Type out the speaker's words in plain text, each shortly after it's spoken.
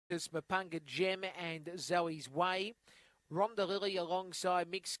Mapunga Gem and Zoe's Way. Rhonda Lily alongside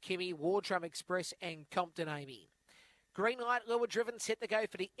Mix Kimmy, Wardrum Express and Compton Amy. Green light, Lure driven, set to go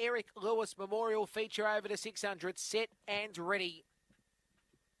for the Eric Lewis Memorial feature over to 600. Set and ready.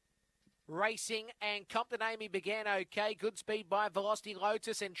 Racing and Compton Amy began okay. Good speed by Velocity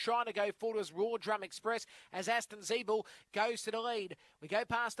Lotus and trying to go forward as Raw Drum Express as Aston Zeeble goes to the lead. We go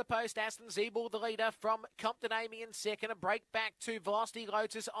past the post. Aston Zeeble, the leader from Compton Amy in second. A break back to Velocity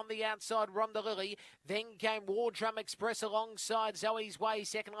Lotus on the outside. Rhonda Lily. Then came War Drum Express alongside Zoe's Way.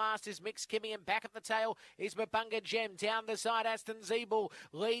 Second last is Mix Kimmy and back at the tail is Mapunga Gem. Down the side, Aston Zeeble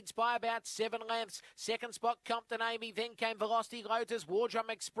leads by about 7 lengths. Second spot, Compton Amy. Then came Velocity Lotus, War Drum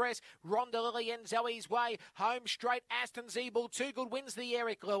Express, Rhonda Lily and Zoe's Way. Home straight, Aston Zeeble. Too Good wins the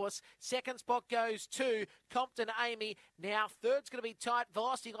Eric Lewis. Second spot goes to Compton Amy. Now third's going to be tight.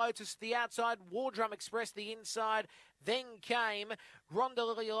 Velocity Lotus the outside. War Drum Express the inside. Then came Rhonda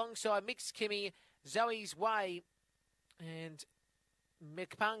Lily alongside Mix Kimmy, Zoe's Way and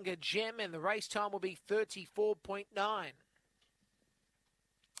Mapunga Gem. And the race time will be 34.9.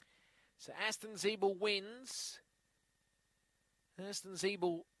 So Aston Zeeble wins. Aston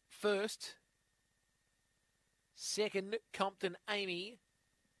Zeeble first. Second, Compton Amy.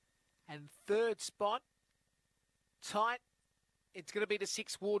 And third spot, tight, it's going to be the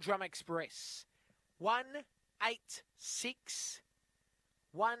 6 War Drum Express. 1, 8, 6.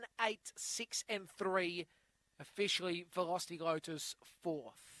 1, 8, 6 and 3. Officially Velocity Lotus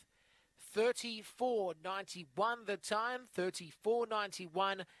fourth. 34.91 the time.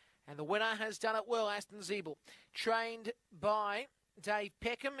 34.91. And the winner has done it well, Aston Zeeble. Trained by Dave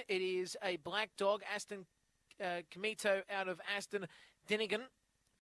Peckham. It is a black dog, Aston Kamito out of Aston Denigan.